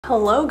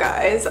Hello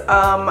guys,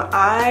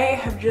 I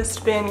have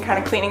just been kind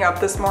of cleaning up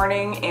this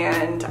morning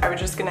and I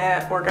was just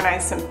gonna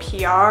organize some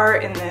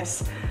PR in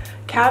this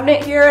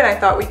cabinet here, and I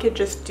thought we could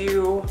just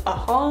do a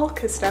haul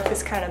because stuff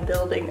is kind of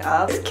building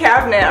up. This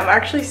cabinet I'm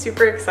actually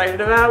super excited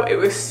about. It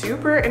was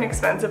super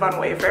inexpensive on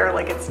Wayfair,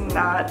 like it's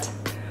not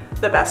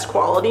the best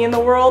quality in the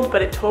world,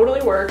 but it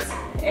totally works.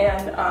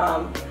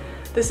 And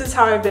this is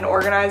how I've been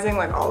organizing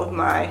like all of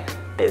my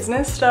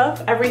business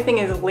stuff. Everything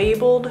is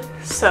labeled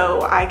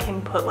so I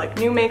can put like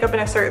new makeup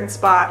in a certain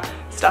spot,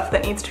 stuff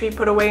that needs to be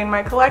put away in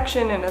my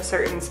collection in a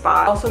certain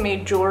spot. I also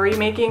made jewelry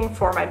making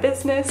for my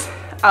business,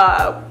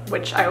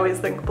 which I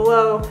always link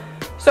below.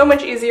 So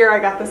much easier. I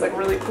got this like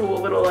really cool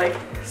little like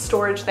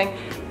storage thing.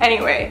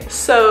 Anyway,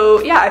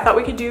 so yeah, I thought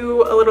we could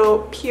do a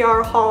little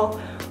PR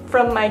haul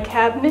from my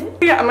cabinet.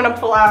 Yeah, I'm gonna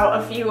pull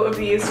out a few of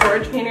these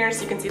storage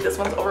containers. You can see this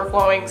one's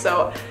overflowing,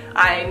 so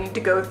I need to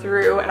go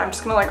through and I'm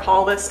just gonna like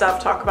haul this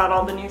stuff, talk about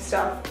all the new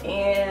stuff,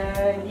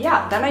 and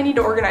yeah, then I need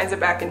to organize it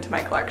back into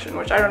my collection,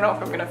 which I don't know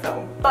if I'm gonna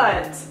film,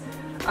 but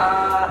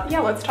yeah,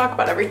 let's talk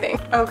about everything.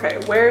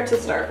 Okay, where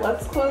to start?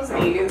 Let's close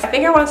these. I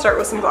think I want to start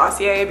with some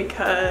Glossier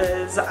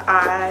because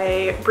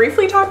I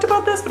briefly talked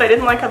about this, but I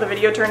didn't like how the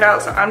video turned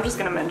out, so I'm just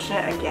gonna mention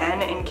it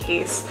again in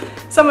case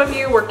some of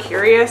you were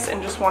curious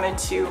and just wanted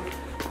to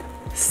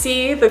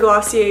see the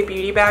Glossier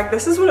beauty bag.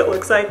 This is what it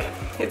looks like.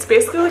 It's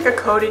basically like a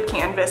coated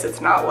canvas. It's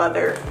not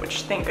leather,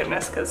 which thank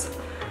goodness, because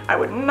I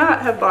would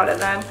not have bought it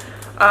then.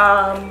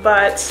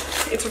 But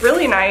it's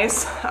really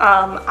nice.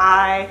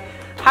 I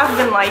have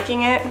been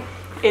liking it.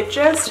 It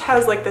just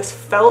has like this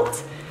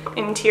felt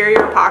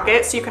interior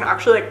pocket, so you can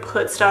actually like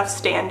put stuff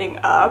standing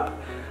up.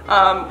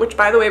 Which,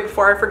 by the way,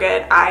 before I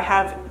forget, I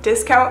have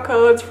discount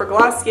codes for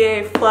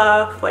Glossier,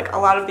 Fluff, like a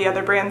lot of the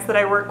other brands that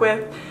I work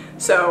with.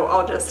 So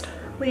I'll just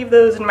leave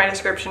those in my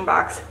description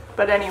box.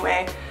 But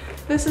anyway,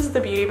 this is the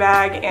beauty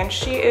bag and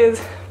she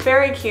is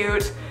very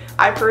cute.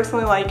 I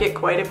personally like it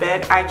quite a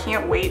bit. I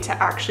can't wait to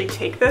actually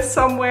take this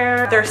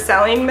somewhere. They're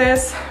selling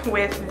this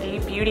with the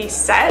beauty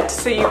set,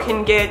 so you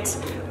can get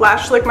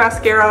lash lick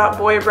mascara,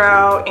 boy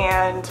brow,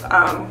 and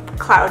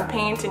cloud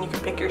paint, and you can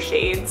pick your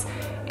shades.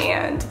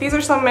 And these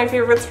are some of my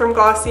favorites from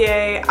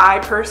Glossier. I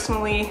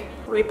personally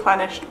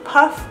replenished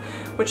Puff,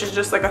 which is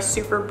just like a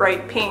super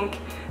bright pink,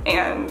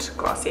 and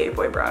Glossier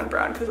boy brow and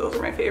brown because those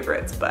are my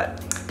favorites.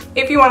 But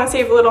if you want to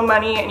save a little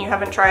money and you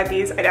haven't tried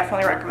these, I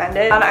definitely recommend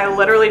it. And I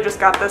literally just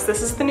got this.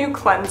 This is the new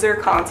cleanser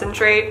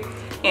concentrate,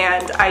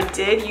 and I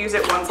did use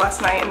it once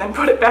last night and then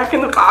put it back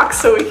in the box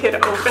so we could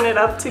open it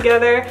up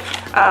together.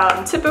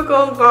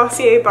 Typical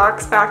Glossier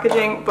box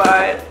packaging,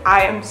 but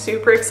I am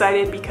super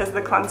excited because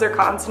the cleanser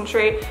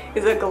concentrate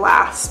is a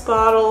glass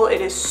bottle. It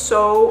is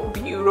so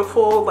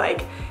beautiful.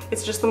 Like,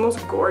 it's just the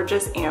most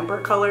gorgeous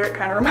amber color. It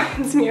kind of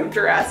reminds me of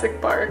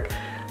Jurassic Park.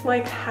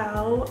 Like,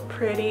 how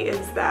pretty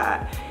is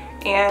that?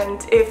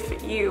 And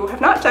if you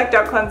have not checked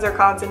out cleanser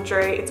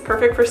concentrate, it's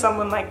perfect for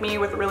someone like me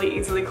with really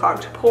easily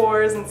clogged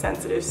pores and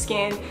sensitive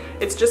skin.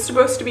 It's just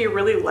supposed to be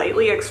really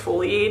lightly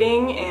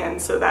exfoliating,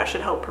 and so that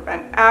should help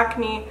prevent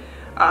acne,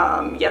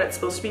 yet it's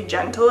supposed to be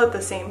gentle at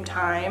the same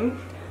time.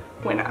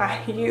 When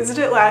I used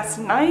it last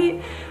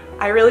night,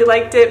 I really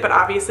liked it, but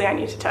obviously I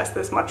need to test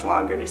this much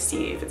longer to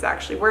see if it's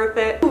actually worth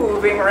it.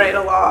 Moving right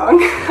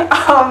along,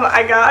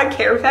 I got a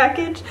care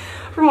package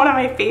from one of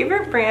my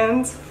favorite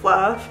brands,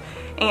 Fluff,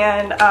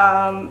 and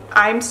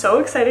I'm so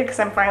excited because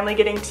I'm finally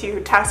getting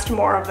to test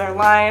more of their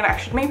line. I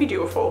should maybe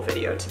do a full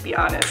video, to be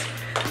honest,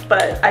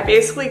 but I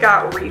basically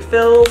got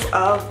refills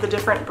of the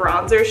different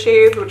bronzer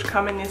shades, which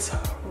come in this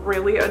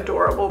really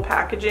adorable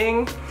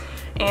packaging.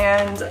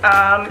 And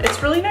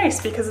it's really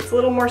nice because it's a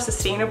little more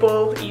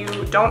sustainable. You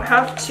don't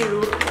have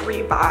to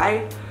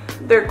rebuy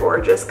their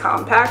gorgeous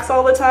compacts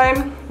all the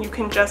time. You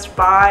can just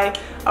buy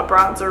a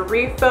bronzer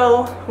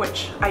refill,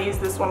 which I use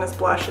this one as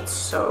blush. It's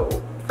so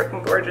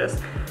freaking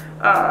gorgeous.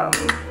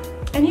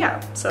 And yeah,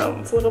 so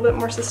it's a little bit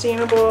more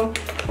sustainable.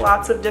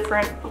 Lots of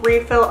different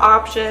refill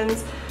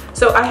options.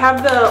 So I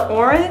have the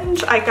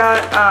orange. I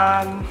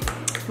got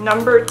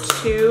number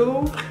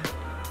 2,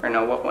 or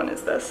no, what one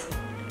is this?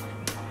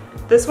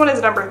 This one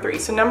is number 3.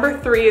 So number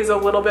 3 is a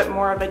little bit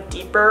more of a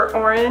deeper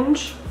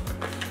orange.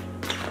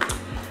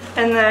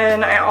 And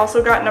then I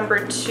also got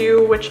number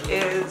 2, which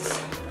is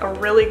a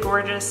really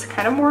gorgeous,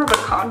 kind of more of a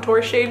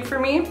contour shade for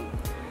me.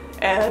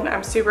 And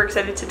I'm super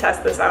excited to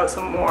test this out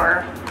some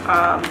more.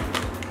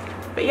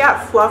 But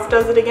yeah, Fluff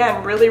does it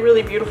again. Really,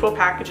 really beautiful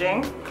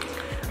packaging.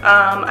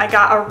 I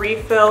got a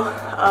refill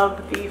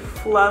of the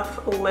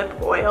Fluff lip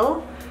oil,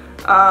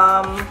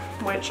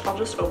 which I'll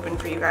just open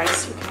for you guys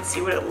so you can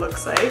see what it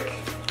looks like.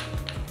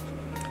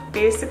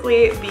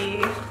 Basically,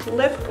 the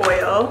lip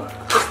oil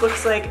just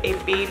looks like a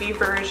baby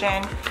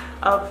version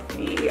of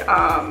the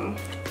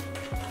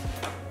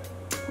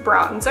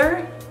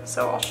bronzer.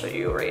 So I'll show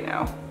you right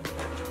now.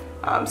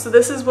 So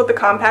this is what the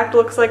compact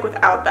looks like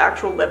without the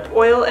actual lip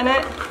oil in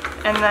it.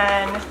 And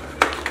then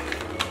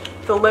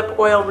the lip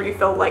oil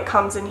refill like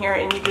comes in here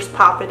and you just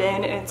pop it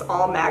in and it's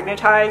all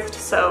magnetized.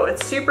 So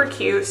it's super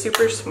cute,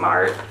 super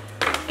smart.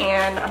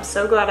 And I'm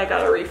so glad I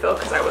got a refill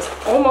because I was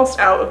almost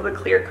out of the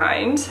clear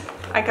kind.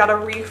 I got a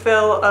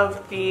refill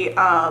of the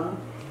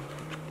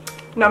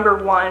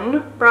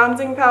 #1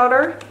 bronzing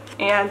powder,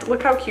 and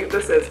look how cute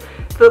this is.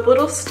 The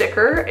little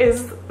sticker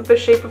is the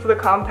shape of the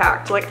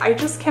compact. Like, I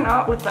just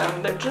cannot with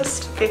them.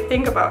 They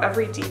think about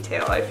every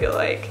detail, I feel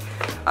like.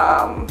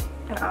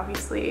 And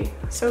obviously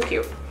so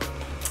cute.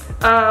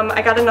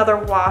 I got another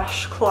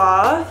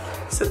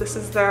washcloth. So this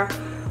is their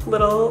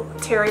little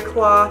terry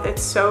cloth.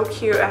 It's so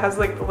cute. It has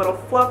like the little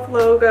Fluff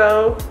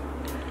logo.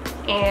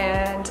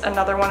 And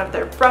another one of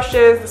their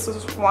brushes.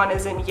 One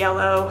is in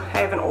yellow. I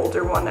have an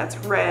older one that's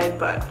red,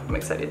 but I'm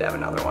excited to have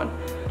another one.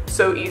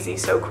 So easy,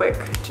 so quick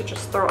to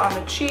just throw on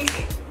the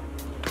cheek.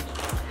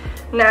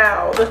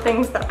 Now, the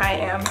things that I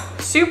am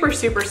super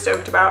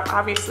stoked about,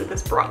 obviously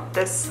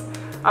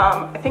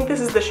I think this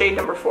is the shade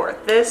 #4,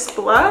 this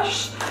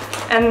blush,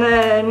 and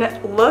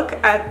then look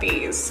at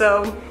these.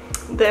 So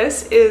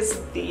this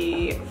is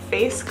the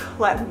face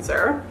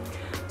cleanser.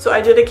 So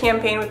I did a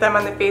campaign with them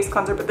on the face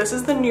cleanser, but this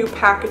is the new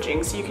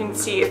packaging. So you can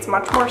see it's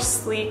much more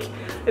sleek,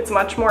 it's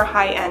much more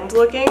high-end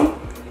looking,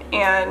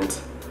 and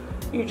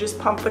you just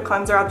pump the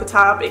cleanser at the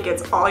top. It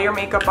gets all your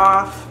makeup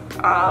off.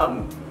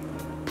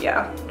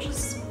 Yeah,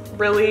 just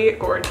really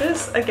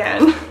gorgeous.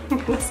 Again, I'm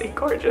gonna say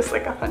gorgeous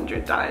like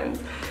 100 times.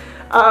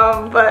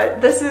 But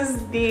this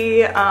is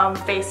the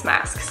face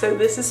mask. So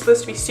this is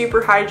supposed to be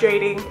super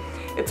hydrating.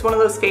 It's one of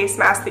those face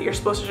masks that you're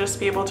supposed to just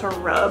be able to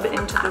rub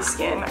into the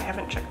skin. I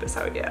haven't checked this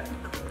out yet.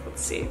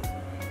 Let's see.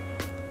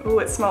 Ooh,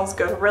 it smells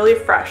good, really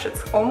fresh.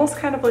 It's almost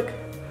kind of like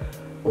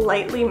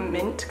lightly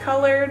mint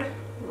colored.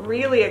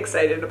 Really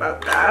excited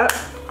about that.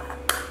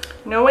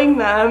 Knowing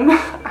them,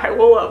 I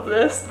will love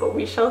this, but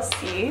we shall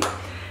see.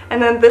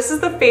 And then this is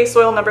the face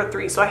oil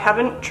 #3, so I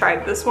haven't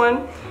tried this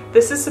one.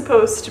 This is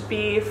supposed to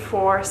be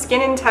for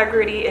skin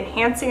integrity,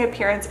 enhancing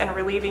appearance, and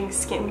relieving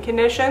skin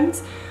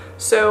conditions.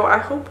 So I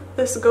hope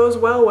this goes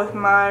well with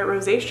my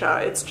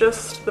rosacea. It's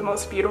just the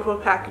most beautiful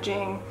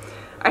packaging.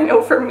 I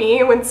know for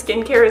me, when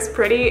skincare is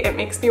pretty, it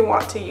makes me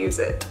want to use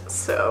it.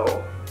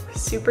 So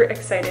super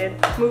excited.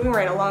 Moving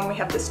right along, we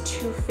have this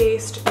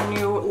Toofaced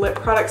new lip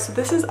product. So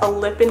this is a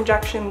lip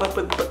injection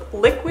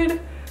liquid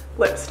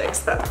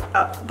lipsticks.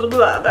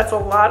 That's a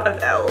lot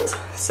of L's.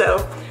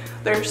 So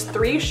there's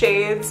 3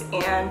 shades,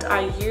 and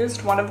I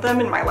used one of them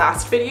in my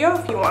last video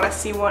if you want to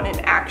see one in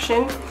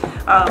action.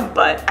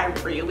 But I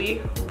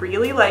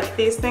really like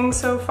these things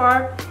so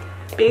far.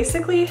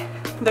 Basically,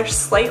 they're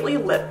slightly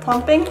lip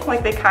plumping.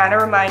 Like, they kind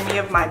of remind me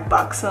of my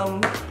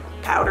Buxom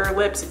powder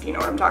lips, if you know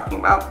what I'm talking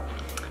about.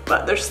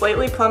 But they're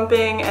slightly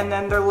plumping, and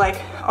then they're like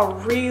a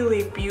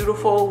really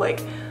beautiful,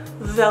 like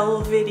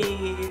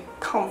velvety,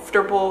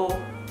 comfortable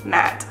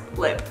matte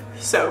lip.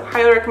 So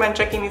highly recommend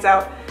checking these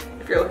out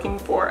if you're looking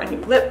for a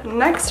new lip.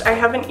 Next, I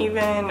haven't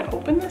even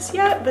opened this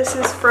yet. This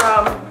is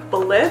from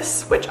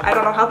Bliss, which I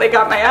don't know how they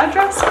got my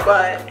address,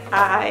 but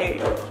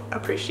I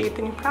appreciate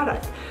the new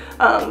product.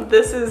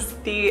 This is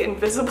the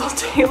Invisible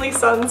Daily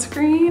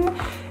Sunscreen.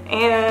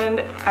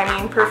 And I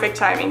mean, perfect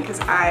timing because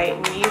I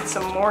need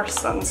some more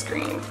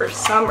sunscreen for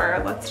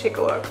summer. Let's take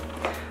a look.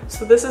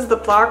 So this is the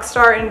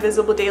Blockstar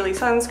Invisible Daily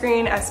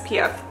Sunscreen,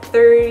 SPF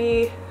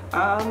 30.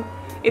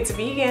 It's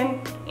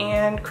vegan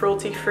and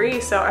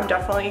cruelty-free, so I'm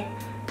definitely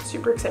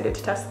super excited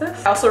to test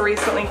this. I also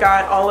recently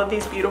got all of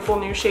these beautiful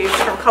new shades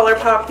from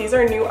Colourpop. These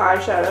are new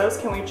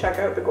eyeshadows. Can we check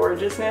out the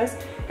gorgeousness?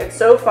 It's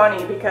so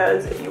funny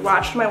because if you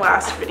watched my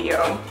last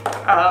video,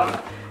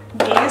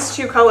 these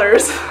 2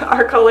 colors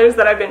are colors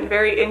that I've been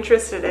very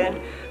interested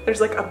in. There's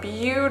like a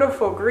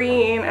beautiful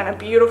green and a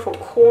beautiful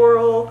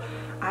coral.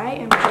 I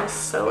am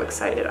just so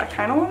excited. I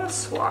kind of want to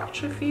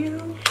swatch a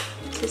few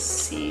to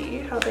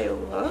see how they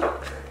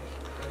look.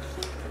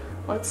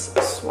 Let's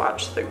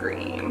swatch the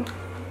green.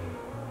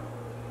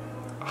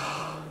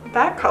 Oh,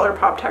 that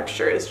Colourpop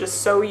texture is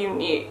just so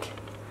unique.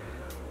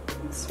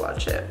 Let's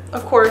swatch it.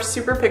 Of course,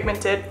 super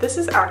pigmented. This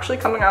is actually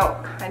coming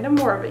out kind of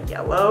more of a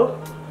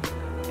yellow,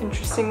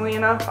 interestingly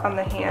enough, on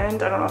the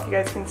hand. I don't know if you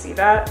guys can see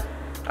that.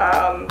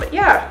 But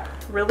yeah,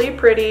 really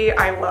pretty.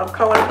 I love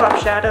Colourpop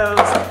shadows.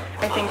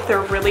 I think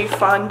they're really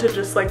fun to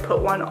just like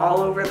put one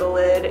all over the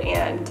lid,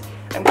 and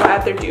I'm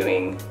glad they're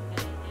doing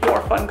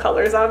more fun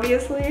colors,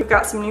 obviously. We've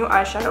got some new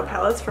eyeshadow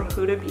palettes from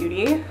Huda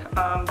Beauty.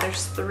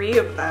 There's 3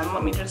 of them.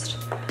 Let me just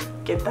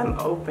get them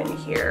open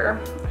here.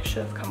 I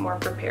should have come more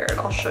prepared.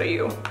 I'll show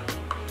you.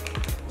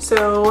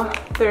 So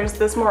there's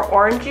this more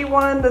orangey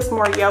one, this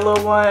more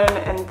yellow one,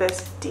 and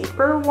this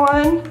deeper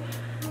one.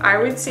 I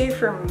would say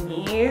for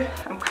me,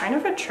 I'm kind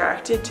of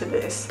attracted to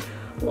this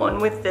one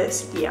with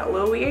this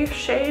yellowy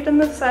shade in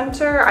the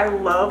center. I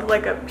love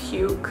like a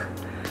puke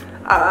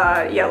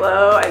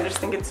yellow. I just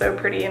think it's so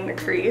pretty in the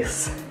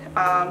crease.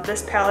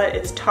 This palette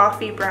is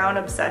Toffee Brown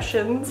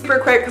Obsessions. Super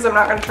quick because I'm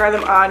not going to try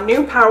them on.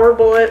 New Power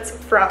Bullets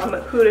from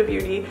Huda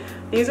Beauty.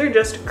 These are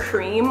just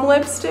cream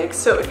lipsticks,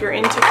 so if you're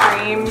into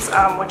creams,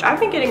 which I've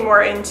been getting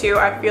more into,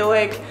 I feel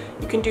like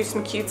you can do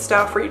some cute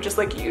stuff where you just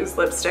like use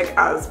lipstick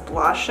as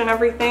blush and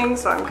everything,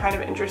 so I'm kind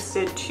of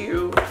interested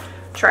to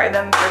try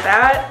them for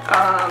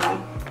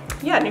that.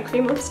 Yeah, new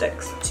cream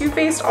lipsticks.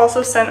 Toofaced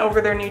also sent over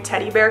their new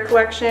teddy bear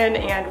collection,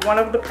 and one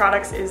of the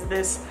products is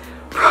this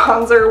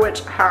bronzer,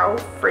 which how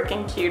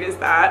freaking cute is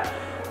that?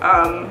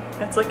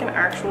 It's like an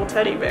actual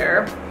teddy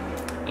bear.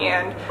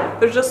 And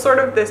there's just sort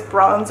of this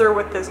bronzer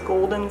with this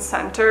golden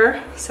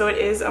center. So it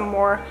is a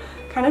more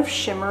kind of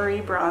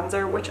shimmery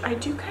bronzer, which I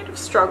do kind of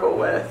struggle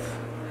with.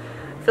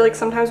 I feel like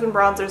sometimes when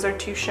bronzers are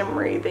too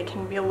shimmery, they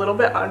can be a little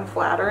bit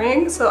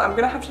unflattering. So I'm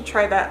gonna have to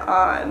try that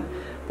on.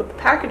 But the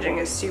packaging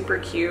is super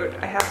cute.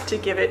 I have to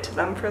give it to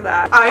them for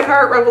that.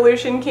 iHeart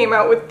Revolution came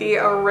out with the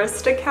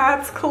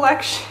Aristocats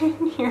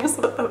collection. Here's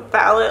what the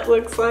palette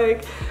looks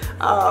like.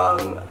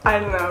 I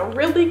don't know,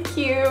 really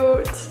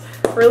cute,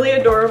 really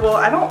adorable.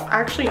 I don't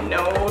actually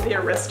know the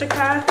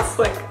Aristocats.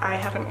 Like, I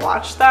haven't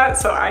watched that,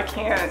 so I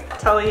can't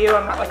tell you.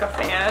 I'm not like a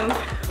fan.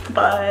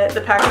 But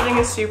the packaging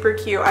is super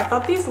cute. I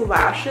thought these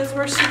lashes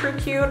were super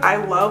cute. I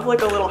love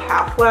like a little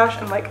half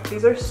lash, and like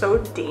these are so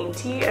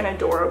dainty and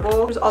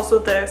adorable. There's also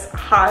this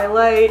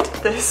highlight,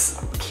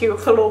 this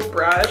cute little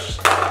brush,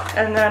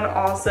 and then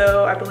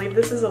also I believe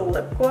this is a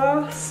lip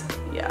gloss.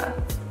 Yeah,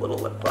 little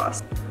lip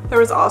gloss. There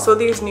was also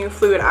these new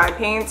fluid eye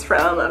paints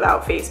from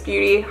About Face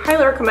Beauty.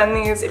 Highly recommend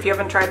these if you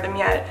haven't tried them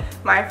yet.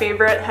 My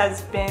favorite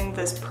has been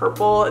this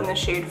purple in the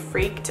shade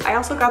Freaked. I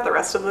also got the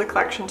rest of the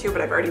collection too, but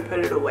I've already put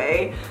it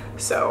away.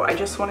 So I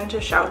just wanted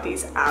to shout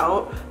these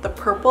out. The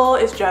purple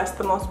is just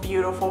the most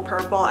beautiful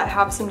purple. I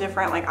have some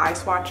different like eye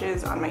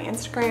swatches on my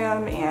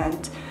Instagram,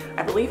 and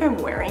I believe I'm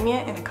wearing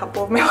it in a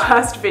couple of my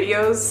last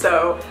videos.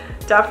 So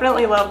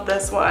definitely love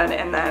this one.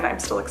 And then I'm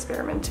still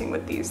experimenting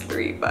with these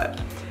three, but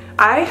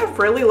I have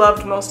really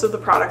loved most of the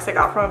products I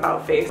got from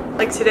About Face.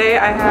 Like today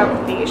I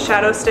have the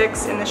shadow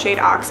sticks in the shade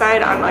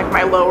Oxide on like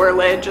my lower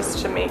lid, just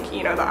to make,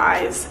 you know, the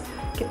eyes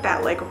get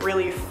that like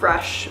really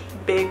fresh,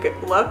 big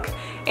look.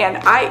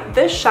 And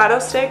this shadow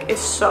stick is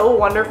so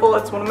wonderful.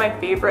 It's one of my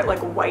favorite like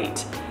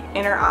white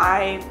inner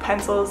eye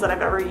pencils that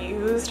I've ever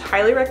used.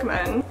 Highly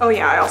recommend. Oh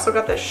yeah, I also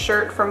got this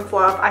shirt from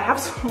Fluff. I have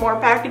some more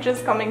packages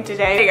coming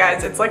today. Hey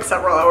guys, it's like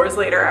several hours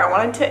later. I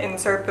wanted to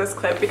insert this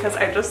clip because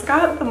I just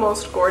got the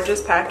most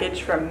gorgeous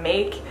package from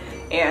Make,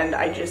 and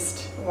I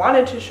just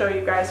wanted to show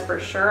you guys for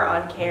sure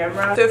on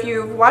camera. So if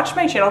you've watched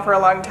my channel for a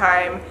long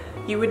time,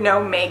 you would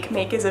know Make.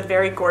 Make is a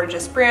very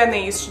gorgeous brand.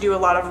 They used to do a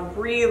lot of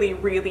really,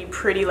 really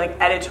pretty like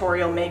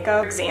editorial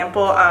makeup. For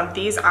example,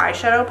 these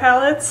eyeshadow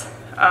palettes,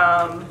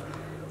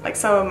 like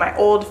some of my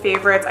old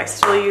favorites I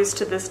still use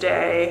to this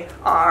day,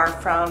 are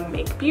from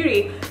Make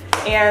Beauty.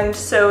 And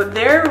so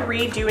they're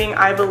redoing,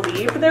 I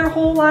believe, their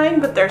whole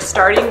line, but they're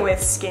starting with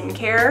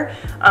skincare.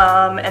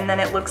 And then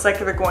it looks like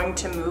they're going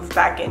to move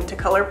back into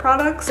color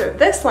products. So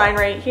this line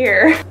right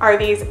here are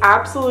these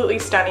absolutely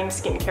stunning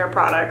skincare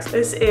products.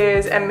 This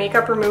is a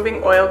makeup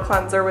removing oil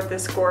cleanser with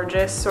this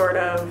gorgeous sort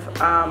of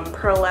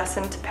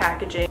pearlescent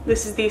packaging.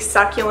 This is the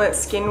Succulent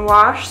Skin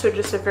Wash, so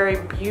just a very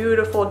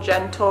beautiful,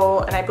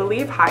 gentle, and I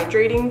believe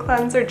hydrating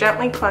cleanser.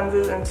 Gently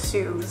cleanses and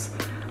soothes.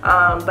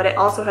 But it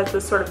also has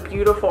this sort of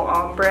beautiful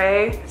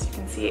ombre. As you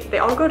can see, they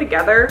all go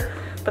together,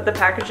 but the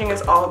packaging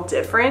is all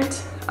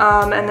different.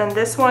 And then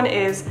this one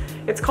is,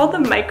 it's called the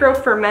Micro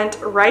Ferment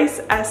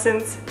Rice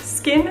Essence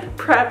Skin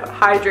Prep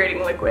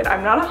Hydrating Liquid.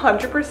 I'm not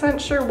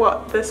 100% sure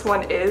what this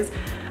one is.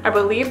 I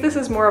believe this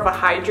is more of a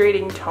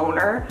hydrating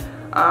toner,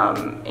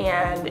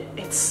 and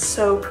it's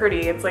so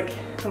pretty. It's like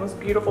the most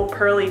beautiful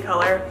pearly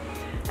color.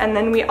 And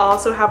then we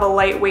also have a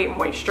lightweight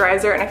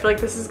moisturizer, and I feel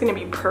like this is gonna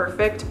be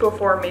perfect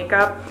before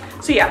makeup.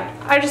 So yeah,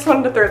 I just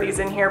wanted to throw these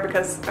in here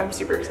because I'm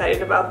super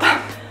excited about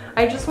them.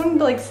 I just wanted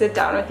to like sit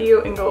down with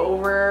you and go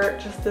over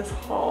just this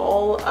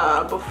haul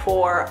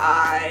before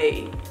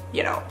I,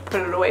 you know,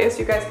 put it away so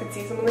you guys can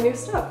see some of the new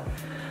stuff.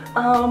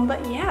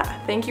 But yeah,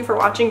 thank you for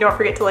watching. Don't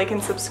forget to like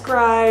and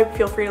subscribe.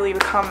 Feel free to leave a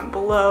comment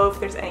below if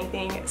there's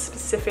anything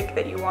specific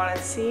that you want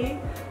to see.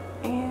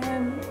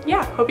 And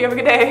yeah, hope you have a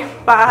good day.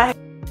 Bye.